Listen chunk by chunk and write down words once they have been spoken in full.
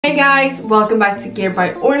Hey guys, welcome back to Gear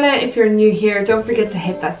by Orla. If you're new here, don't forget to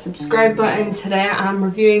hit that subscribe button. Today I'm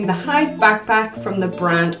reviewing the Hive backpack from the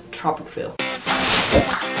brand TROPICFEEL.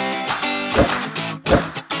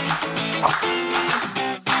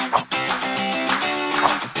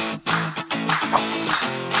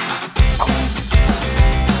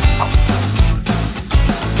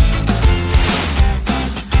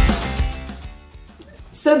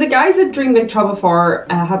 So the guys at Dream Big Travel Far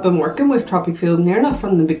have been working with TROPICFEEL near enough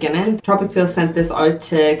from the beginning. TROPICFEEL sent this out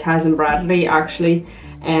to Kaz and Bradley actually.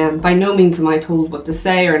 By no means am I told what to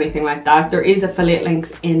say or anything like that. There is affiliate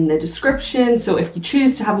links in the description, so if you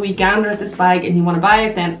choose to have a wee gander at this bag and you want to buy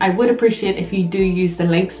it, then I would appreciate if you do use the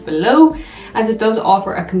links below, as it does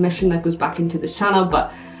offer a commission that goes back into the channel.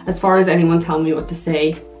 But as far as anyone telling me what to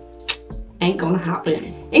say, ain't gonna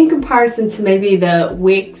happen. In comparison to maybe the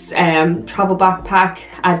Wakes travel backpack,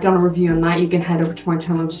 I've done a review on that. You can head over to my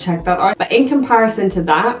channel to check that out. But in comparison to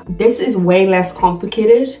that, this is way less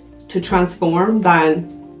complicated to transform than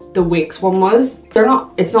the Wakes one was.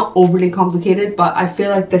 It's not overly complicated, but I feel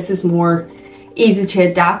like this is more easy to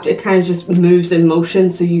adapt. It kind of just moves in motion,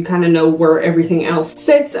 so you kind of know where everything else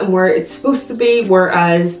sits and where it's supposed to be,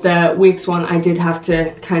 whereas the Wakes one I did have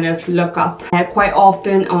to kind of look up quite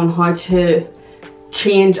often on how to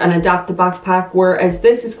change and adapt the backpack, whereas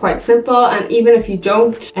this is quite simple. And even if you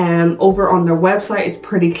don't, over on their website it's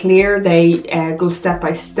pretty clear. They go step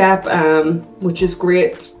by step, which is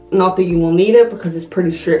great. Not that you will need it, because it's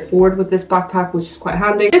pretty straightforward with this backpack, which is quite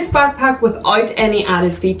handy. This backpack, without any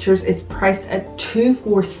added features, is priced at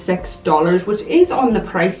 $246, which is on the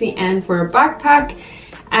pricey end for a backpack.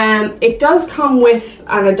 It does come with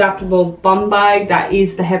an adaptable bum bag that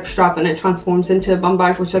is the hip strap, and it transforms into a bum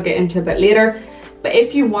bag, which I'll get into a bit later. But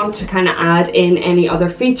if you want to kind of add in any other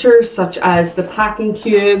features, such as the packing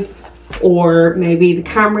cube, or maybe the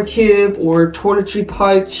camera cube, or toiletry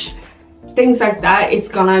pouch, things like that, it's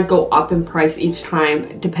gonna go up in price each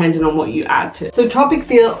time depending on what you add to it. So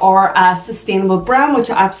TROPICFEEL are a sustainable brand, which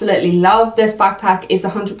I absolutely love. This backpack is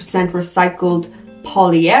 100% recycled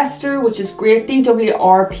polyester, which is great.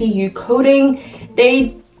 DWR-PU coating.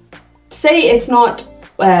 They say it's not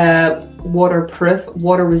waterproof,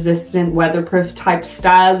 water resistant, weatherproof type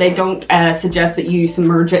style. They don't suggest that you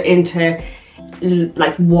submerge it into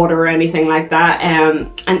like water or anything like that.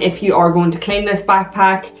 And if you are going to clean this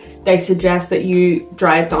backpack, they suggest that you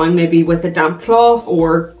dry it down maybe with a damp cloth,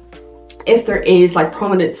 or if there is like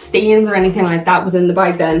prominent stains or anything like that within the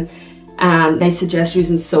bag, then they suggest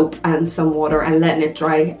using soap and some water and letting it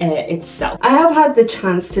dry itself. I have had the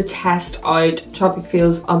chance to test out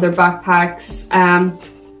TROPICFEEL's other backpacks.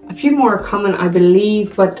 A few more are coming, I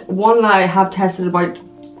believe, but one that I have tested about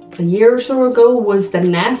a year or so ago was the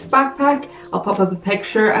Nest backpack. I'll pop up a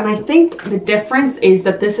picture, and I think the difference is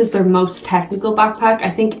that this is their most technical backpack. I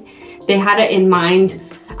think they had it in mind,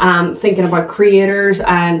 thinking about creators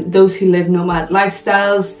and those who live nomad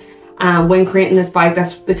lifestyles. When creating this bag,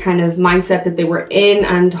 that's the kind of mindset that they were in,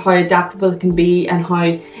 and how adaptable it can be and how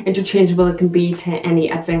interchangeable it can be to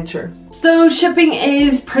any adventure. So shipping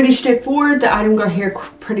is pretty straightforward. The item got here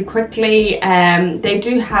pretty quickly. They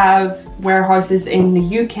do have warehouses in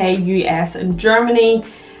the UK, US and Germany.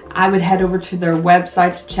 I would head over to their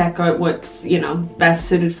website to check out what's, you know, best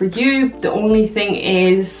suited for you. The only thing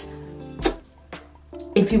is,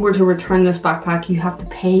 if you were to return this backpack, you have to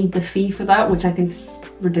pay the fee for that, which I think is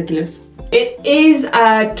ridiculous. It is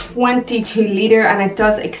a 22 litre and it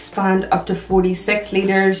does expand up to 46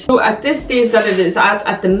 litres. So at this stage that it is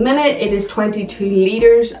at the minute, it is 22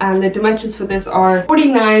 litres, and the dimensions for this are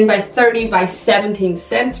 49 by 30 by 17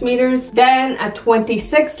 centimetres. Then a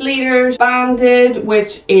 26 litres banded,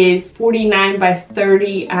 which is 49 by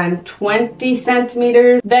 30 and 20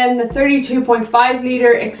 centimetres. Then the 32.5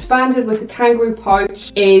 litre expanded with the kangaroo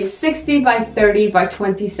pouch is 60 by 30 by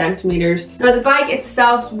 20 centimetres. Now the bag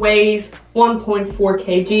itself weighs 1.4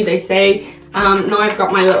 kg, they say. Now I've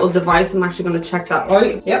got my little device, I'm actually going to check that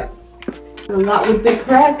out. Yep, and that would be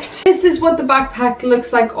correct. This is what the backpack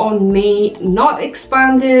looks like on me not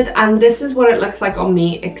expanded, and this is what it looks like on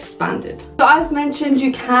me expanded. So as mentioned,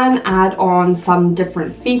 you can add on some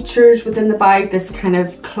different features within the bag, this kind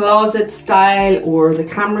of closet style, or the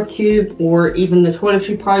camera cube, or even the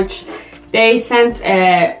toiletry pouch. They sent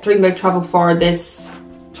Dream Big Travel for this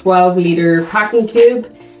 12 litre packing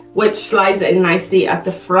cube, which slides in nicely at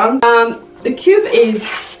the front. The cube is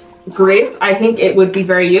great. I think it would be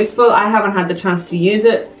very useful. I haven't had the chance to use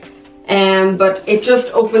it, but it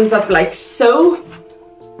just opens up like so.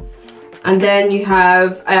 And then you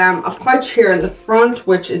have a pouch here in the front,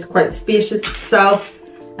 which is quite spacious itself.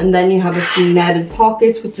 And then you have a few netted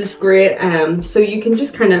pockets, which is great. So you can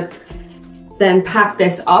just kind of then pack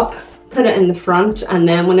this up, put it in the front, and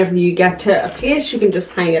then whenever you get to a place you can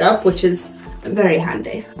just hang it up, which is very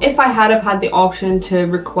handy. If I had have had the option to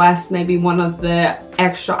request maybe one of the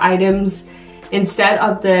extra items instead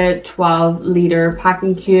of the 12-litre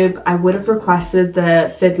packing cube, I would have requested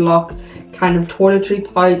the Fidlock kind of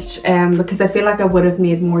toiletry pouch, because I feel like I would have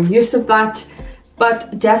made more use of that.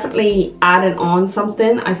 But definitely adding on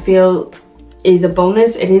something I feel is a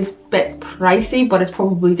bonus. It is a bit pricey, but it's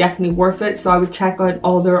probably definitely worth it. So I would check out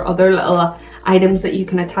all their other little items that you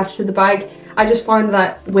can attach to the bag. I just found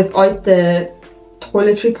that without the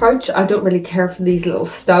toiletry pouch, I don't really care for these little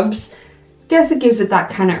stubs. Guess it gives it that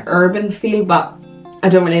kind of urban feel, but I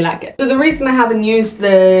don't really like it. So the reason I haven't used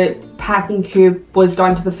the packing cube was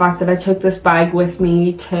down to the fact that I took this bag with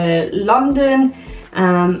me to London,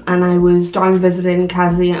 and I was down visiting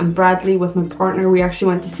Cassie and Bradley with my partner. We actually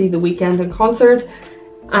went to see The Weeknd in concert.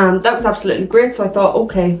 That was absolutely great, so I thought,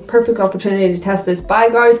 okay, perfect opportunity to test this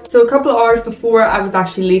bag out. So a couple of hours before I was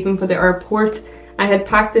actually leaving for the airport, I had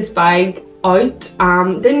packed this bag out.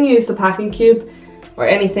 Didn't use the packing cube or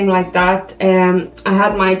anything like that. I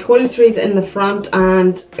had my toiletries in the front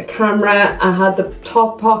and a camera. I had the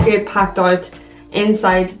top pocket packed out,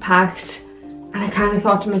 inside packed, and I kind of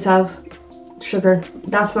thought to myself, sugar,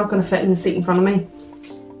 that's not going to fit in the seat in front of me.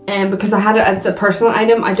 Because I had it as a personal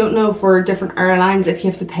item. I don't know for different airlines if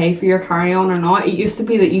you have to pay for your carry-on or not. It used to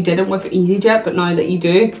be that you didn't with EasyJet, but now that you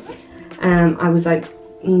do, I was like,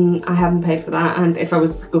 I haven't paid for that, and if I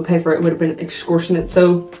was to go pay for it, it would have been extortionate.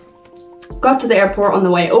 So got to the airport on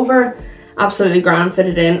the way over, absolutely grand,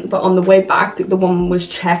 fitted in, but on the way back the woman was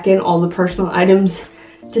checking all the personal items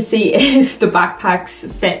to see if the backpacks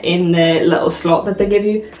fit in the little slot that they give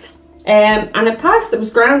you. And it passed. It was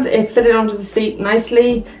grand. It fitted onto the seat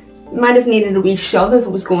nicely. Might have needed a wee shove if it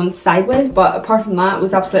was going sideways, but apart from that, it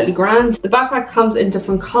was absolutely grand. The backpack comes in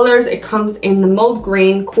different colours. It comes in the mold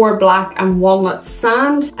green, core black and walnut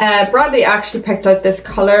sand. Bradley actually picked out this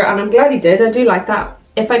colour, and I'm glad he did. I do like that.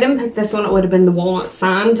 If I didn't pick this one, it would have been the walnut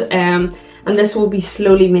sand, and this will be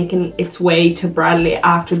slowly making its way to Bradley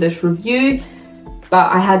after this review. But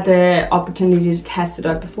I had the opportunity to test it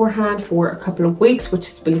out beforehand for a couple of weeks, which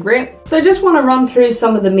has been great. So I just want to run through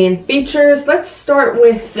some of the main features. Let's start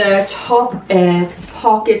with the top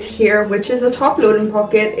pocket here, which is a top loading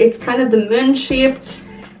pocket. It's kind of the moon shaped,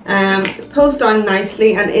 pulls down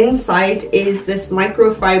nicely, and inside is this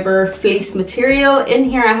microfiber fleece material. In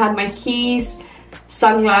here I had my keys,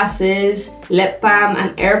 sunglasses, lip balm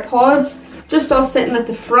and AirPods, just all sitting at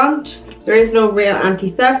the front. There is no real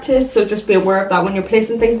anti-theft test, so just be aware of that when you're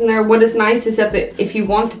placing things in there. What is nice is that if you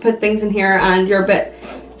want to put things in here and you're a bit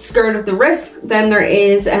scared of the risk, then there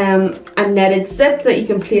is a netted zip that you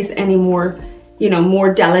can place any more,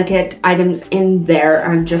 more delicate items in there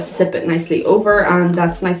and just zip it nicely over, and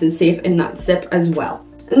that's nice and safe in that zip as well.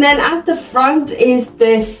 And then at the front is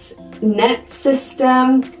this net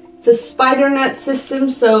system. It's a spider net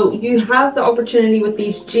system, so you have the opportunity with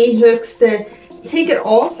these G hooks to take it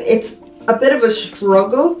off. It's a bit of a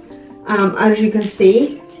struggle, as you can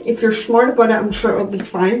see. If you're smart about it, I'm sure it'll be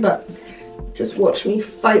fine, but just watch me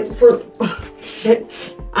fight for it.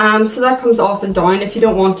 So that comes off and down. If you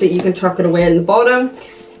don't want it, you can tuck it away in the bottom.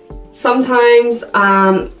 Sometimes,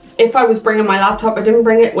 if I was bringing my laptop, I didn't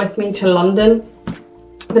bring it with me to London,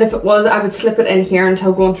 but if it was, I would slip it in here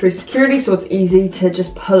until going through security, so it's easy to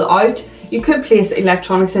just pull out. You could place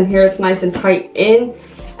electronics in here. It's nice and tight in,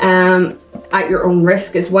 at your own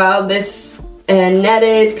risk as well. This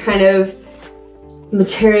netted kind of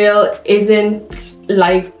material isn't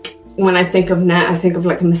like, when I think of net, I think of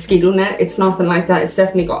like a mosquito net. It's nothing like that. It's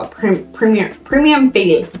definitely got a premium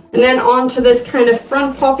feel. And then onto this kind of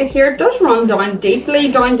front pocket here. It does run down deeply,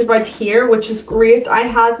 down to about here, which is great. I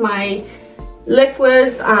had my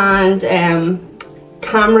liquids and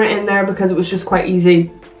camera in there because it was just quite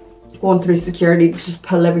easy going through security to just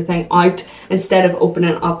pull everything out instead of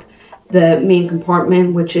opening up the main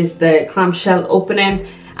compartment, which is the clamshell opening,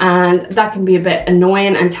 and that can be a bit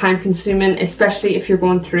annoying and time consuming, especially if you're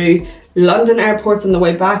going through London airports on the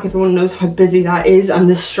way back. Everyone knows how busy that is and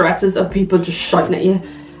the stresses of people just shouting at you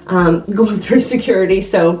going through security,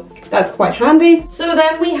 so that's quite handy. So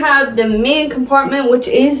then we have the main compartment, which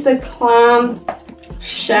is the clamshell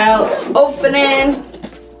opening,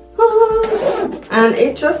 and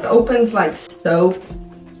it just opens like so.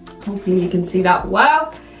 Hopefully you can see that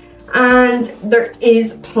well. And there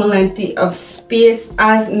is plenty of space.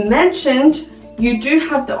 As mentioned, you do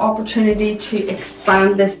have the opportunity to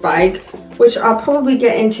expand this bag, which I'll probably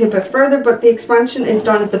get into a bit further, but the expansion is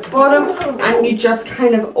down at the bottom and you just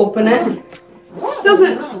kind of open it. It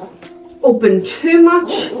doesn't open too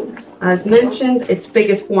much, As mentioned, its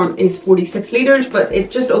biggest form is 46 litres, but it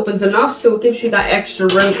just opens enough, so it gives you that extra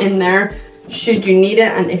room in there should you need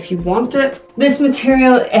it and if you want it. This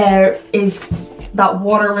material is that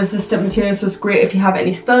water resistant material, so it's great if you have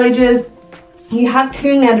any spillages. You have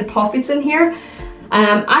 2 netted pockets in here.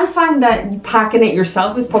 I find that packing it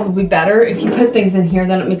yourself is probably better. If you put things in here,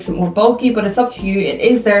 then it makes it more bulky, but it's up to you. It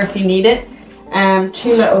is there if you need it.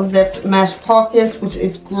 2 little zipped mesh pockets, which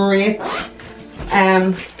is great.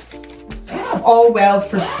 All well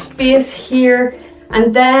for space here.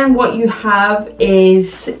 And then what you have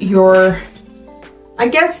is your, I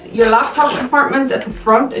guess, your laptop compartment at the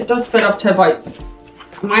front. It does fit up to about,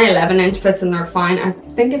 my 11-inch fits in there fine. I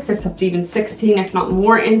think it fits up to even 16, if not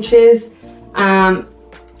more inches.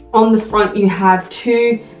 On the front you have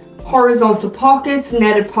 2 horizontal pockets,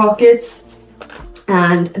 netted pockets,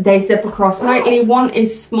 and they zip across nicely. One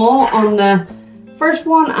is small on the first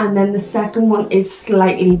one, and then the second one is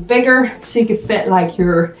slightly bigger, so you could fit like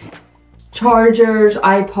your chargers,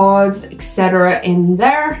 iPods, etc. in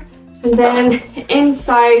there. And then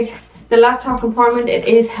inside the laptop compartment, it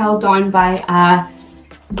is held down by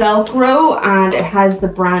a Velcro, and it has the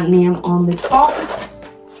brand name on the top.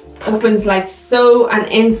 Opens like so, and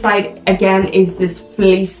inside again is this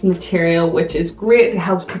fleece material, which is great. It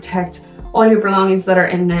helps protect all your belongings that are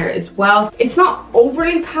in there as well. It's not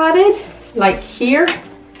overly padded like here,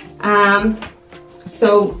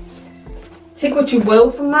 so take what you will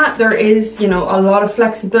from that. There is, you know, a lot of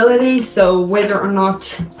flexibility, so whether or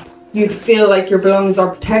not you feel like your belongings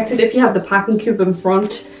are protected, if you have the packing cube in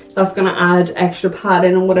front, that's going to add extra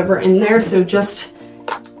padding and whatever in there, so just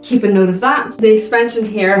keep a note of that. The expansion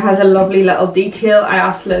here has a lovely little detail. I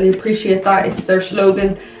absolutely appreciate that. It's their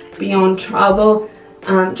slogan, Beyond Travel.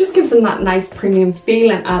 Just gives them that nice premium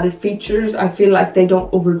feel and added features. I feel like they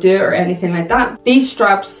don't overdo it or anything like that. These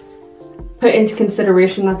straps put into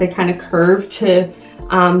consideration that they kind of curve to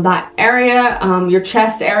that area, your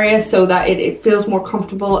chest area, so that it feels more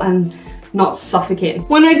comfortable and not suffocating.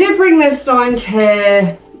 When I did bring this down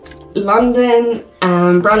to London,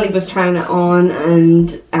 Bradley was trying it on,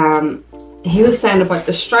 and he was saying about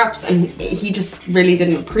the straps, and he just really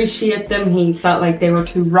didn't appreciate them. He felt like they were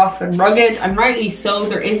too rough and rugged, and rightly so.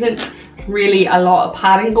 There isn't really a lot of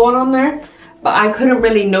padding going on there, but I couldn't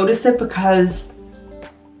really notice it because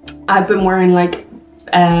I've been wearing like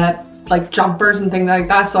jumpers and things like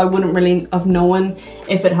that, so I wouldn't really have known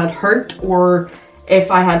if it had hurt or if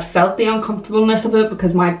I had felt the uncomfortableness of it,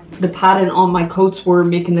 because the padding on my coats were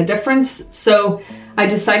making the difference. So I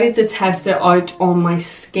decided to test it out on my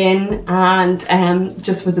skin, and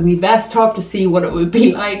just with the wee vest top to see what it would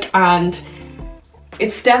be like, and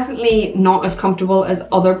it's definitely not as comfortable as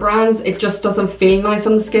other brands. It just doesn't feel nice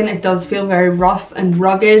on the skin. It does feel very rough and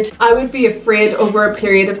rugged. I would be afraid over a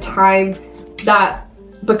period of time that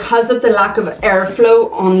because of the lack of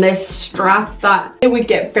airflow on this strap, that it would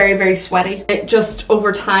get very, very sweaty. It just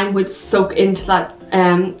over time would soak into that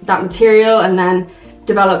that material and then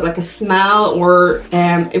develop like a smell, or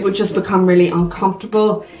it would just become really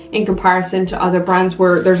uncomfortable in comparison to other brands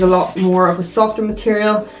where there's a lot more of a softer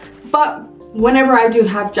material. But whenever I do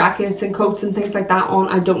have jackets and coats and things like that on,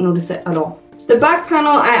 I don't notice it at all. The back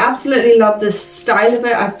panel, I absolutely love the style of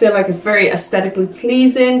it. I feel like it's very aesthetically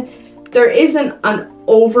pleasing. There isn't an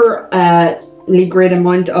overly great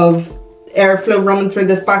amount of airflow running through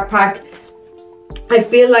this backpack. I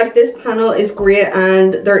feel like this panel is great,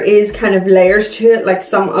 and there is kind of layers to it. Like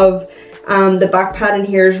some of the back padding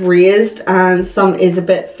here is raised and some is a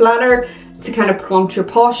bit flatter to kind of prompt your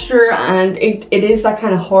posture, and it is that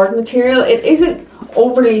kind of hard material. It isn't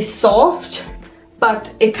overly soft,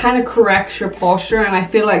 but it kind of corrects your posture, and I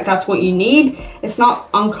feel like that's what you need. It's not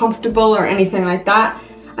uncomfortable or anything like that.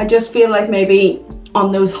 I just feel like maybe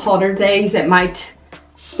on those hotter days it might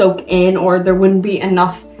soak in, or there wouldn't be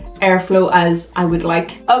enough airflow as I would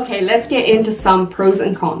like. Okay, let's get into some pros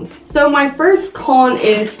and cons. So my first con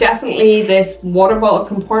is definitely this water bottle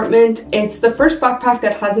compartment. It's the first backpack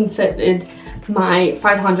that hasn't fitted my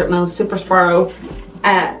 500ml Super Sparrow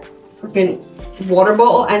freaking water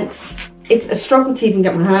bottle, and it's a struggle to even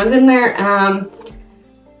get my hand in there.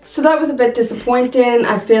 So that was a bit disappointing.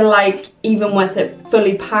 I feel like even with it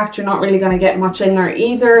fully packed, you're not really going to get much in there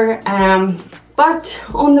either. But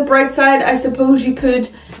on the bright side, I suppose you could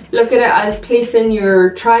look at it as placing your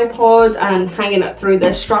tripod and hanging it through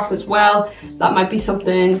this strap as well. That might be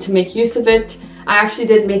something to make use of it. I actually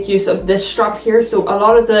did make use of this strap here. So a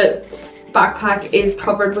lot of the backpack is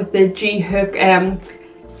covered with the G-hook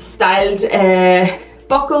styled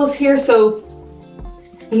buckles here. So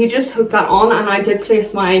you just hook that on, and I did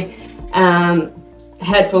place my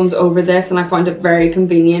headphones over this, and I find it very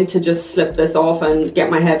convenient to just slip this off and get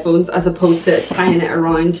my headphones, as opposed to tying it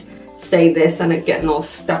around, say this, and it getting all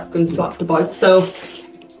stuck and flopped about. So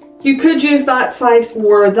you could use that side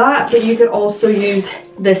for that, but you could also use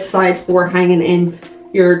this side for hanging in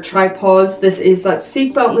your tripods. This is that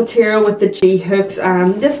seatbelt material with the G hooks,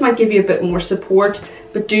 and this might give you a bit more support,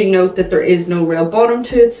 but do note that there is no real bottom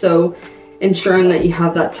to it, so ensuring that you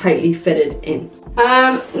have that tightly fitted in.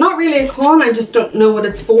 Not really a con, I just don't know what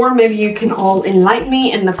it's for. Maybe you can all enlighten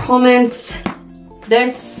me in the comments.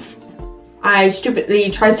 This, I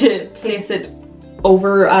stupidly tried to place it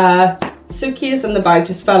over a suitcase and the bag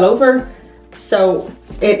just fell over. So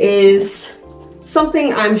it is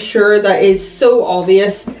something I'm sure that is so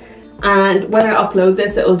obvious, and when I upload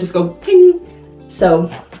this it'll just go ping. So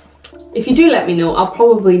if you do let me know, I'll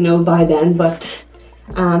probably know by then, but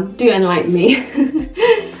do enlighten me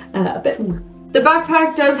a bit more. The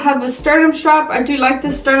backpack does have a sternum strap. I do like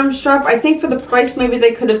this sternum strap. I think for the price maybe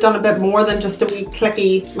they could have done a bit more than just a wee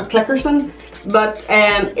clicky McClickerson, but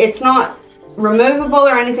it's not removable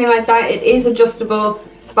or anything like that. It is adjustable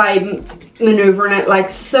by maneuvering it like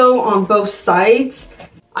so on both sides.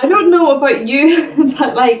 I don't know about you,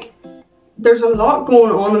 but like there's a lot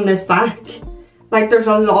going on in this back. Like there's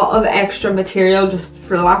a lot of extra material just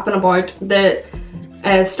flapping about. The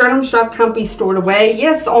sternum strap can't be stored away.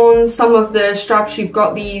 Yes, on some of the straps you've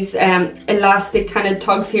got these elastic kind of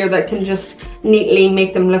tugs here that can just neatly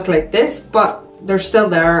make them look like this, but they're still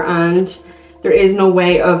there and there is no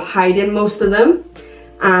way of hiding most of them.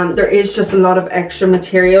 There is just a lot of extra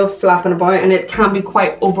material flapping about, and it can be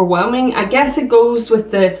quite overwhelming. I guess it goes with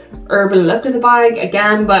the urban look of the bag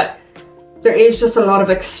again, but there is just a lot of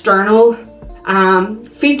external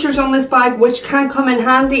features on this bag which can come in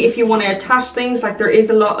handy if you want to attach things. Like there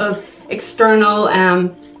is a lot of external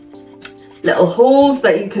little holes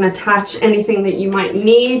that you can attach anything that you might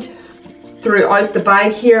need throughout the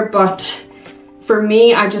bag here, but for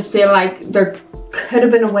me I just feel like there could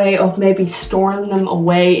have been a way of maybe storing them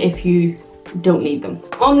away if you don't need them.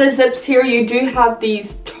 On the zips here you do have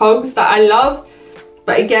these tugs that I love,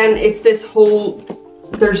 but again it's this whole,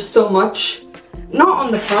 there's so much. Not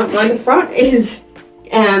on the front. Now the front is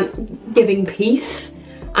giving peace,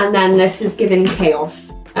 and then this is giving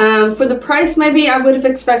chaos. For the price maybe I would have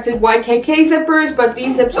expected YKK zippers, but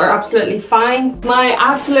these zips are absolutely fine. My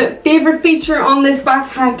absolute favorite feature on this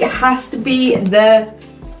backpack has to be the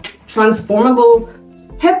transformable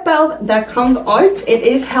hip belt that comes out. It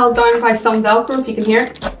is held down by some Velcro, if you can hear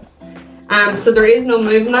it. So there is no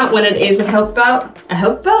moving that when it is a hip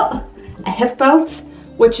belt,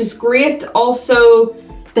 which is great. Also,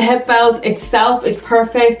 the hip belt itself is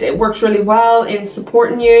perfect. It works really well in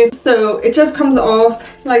supporting you. So it just comes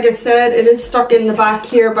off. Like I said, it is stuck in the back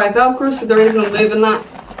here by Velcro, so there is no moving that.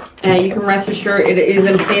 You can rest assured it is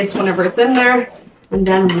in place whenever it's in there. And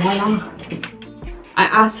then voila. I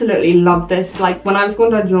absolutely love this. Like when I was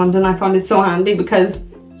going down to London, I found it so handy because,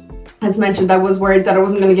 as mentioned, I was worried that I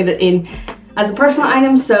wasn't going to get it in as a personal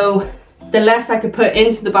item, so the less I could put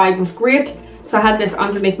into the bag was great. So I had this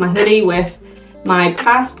underneath my hoodie with my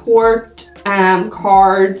passport,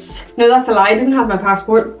 cards. No, that's a lie, I didn't have my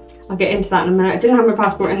passport. I'll get into that in a minute. I didn't have my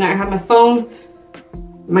passport in there. I had my phone,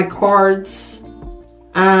 my cards,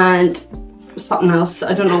 and something else.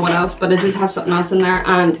 I don't know what else, but I did have something else in there,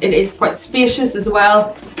 and it is quite spacious as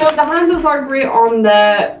well. So the handles are great on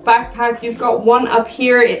the backpack. You've got one up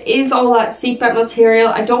here. It is all that seatbelt material.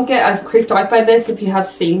 I don't get as creeped out by this. If you have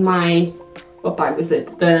seen my, what bag was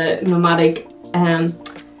it? The Nomadic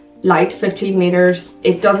light 15 meters.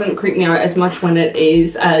 It doesn't creep me out as much when it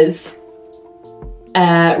is as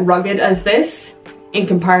rugged as this in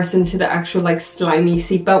comparison to the actual like slimy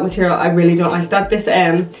seatbelt material. I really don't like that. This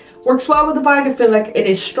works well with the bag. I feel like it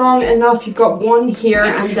is strong enough. You've got one here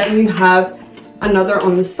and then you have another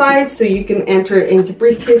on the side, so you can enter it into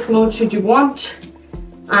briefcase mode should you want.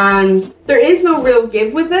 And there is no real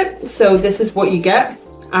give with it, so this is what you get.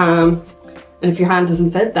 And if your hand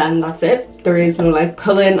doesn't fit, then that's it. There is no like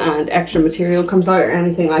pulling and extra material comes out or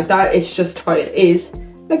anything like that. It's just how it is,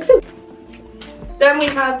 like so. Then we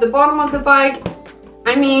have the bottom of the bag.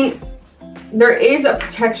 I mean, there is a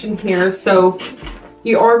protection here, so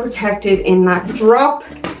you are protected in that drop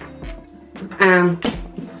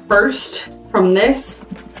first from this,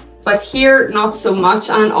 but here not so much.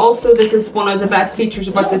 And also this is one of the best features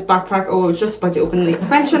about this backpack. Oh, I was just about to open the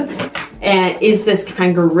expansion. Is this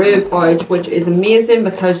kangaroo pouch, which is amazing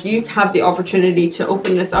because you have the opportunity to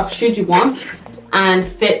open this up should you want and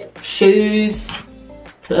fit shoes,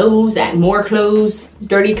 clothes, and more clothes,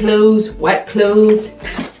 dirty clothes, wet clothes.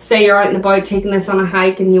 Say you're out and about taking this on a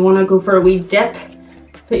hike and you want to go for a wee dip.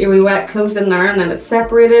 put your wee wet clothes in there and then it's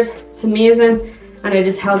separated. It's amazing, and it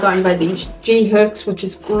is held down by these G hooks, which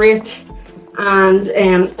is great, and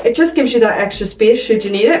it just gives you that extra space should you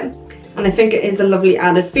need it, and I think it is a lovely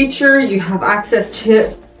added feature. You have access to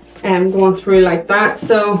it going through like that,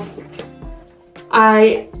 so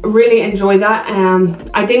I really enjoy that.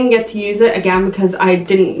 I didn't get to use it again because I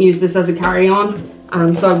didn't use this as a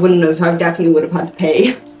carry-on, so I wouldn't have, I definitely would have had to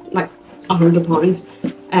pay like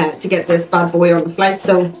 £100 to get this bad boy on the flight.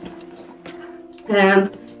 So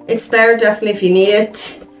it's there definitely if you need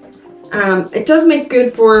it. It does make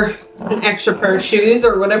good for an extra pair of shoes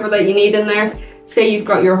or whatever that you need in there. Say you've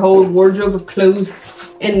got your whole wardrobe of clothes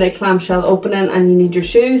in the clamshell opening and you need your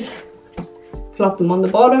shoes, plop them on the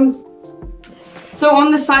bottom. So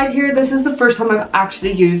on the side here, this is the first time I've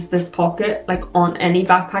actually used this pocket like on any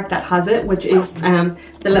backpack that has it, which is the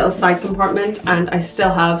little side compartment, and I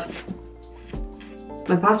still have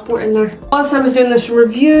my passport in there. Whilst I was doing this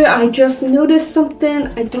review, I just noticed something.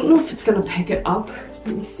 I don't know if it's gonna pick it up.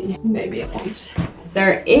 Let me see, maybe it won't.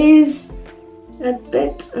 There is a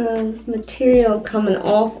bit of material coming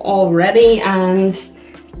off already, and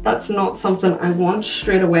that's not something I want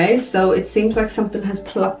straight away, so it seems like something has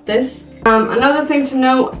plucked this. Another thing to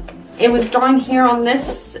note, it was down here on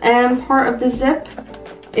this part of the zip.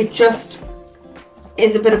 It just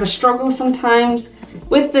is a bit of a struggle sometimes.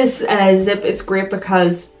 With this zip, it's great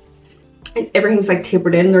because everything's like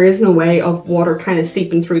tapered in. There is no way of water kind of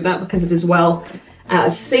seeping through that because it is well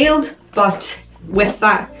sealed, but with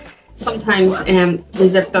that, sometimes the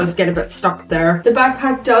zip does get a bit stuck there. The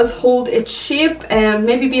backpack does hold its shape, and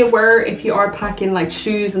maybe be aware if you are packing like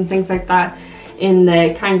shoes and things like that in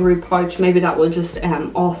the kangaroo pouch, maybe that will just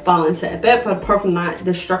off balance it a bit, but apart from that,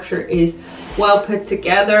 the structure is well put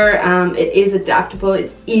together. It is adaptable,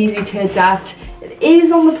 it's easy to adapt. It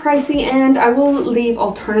is on the pricey end. I will leave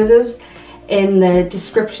alternatives in the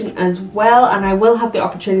description as well, and I will have the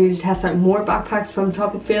opportunity to test out more backpacks from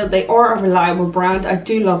TROPICFEEL. They are a reliable brand. I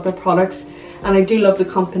do love their products and I do love the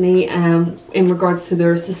company in regards to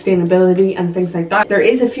their sustainability and things like that. There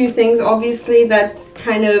is a few things obviously that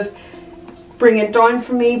kind of bring it down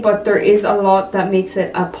for me, but there is a lot that makes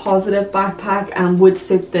it a positive backpack and would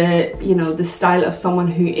suit the, you know, the style of someone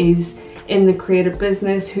who is in the creative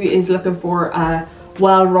business, who is looking for a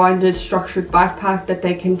well-rounded, structured backpack that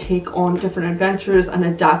they can take on different adventures and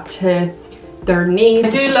adapt to their needs.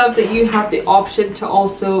 I do love that you have the option to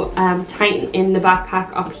also tighten in the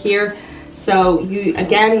backpack up here, so you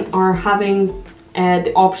again are having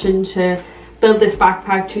the option to build this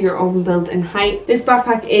backpack to your own build and height. This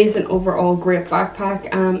backpack is an overall great backpack.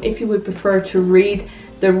 If you would prefer to read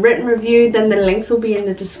the written review, then the links will be in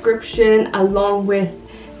the description along with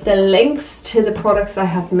the links to the products I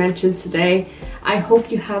have mentioned today. I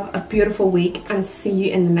hope you have a beautiful week and see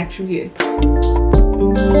you in the next review.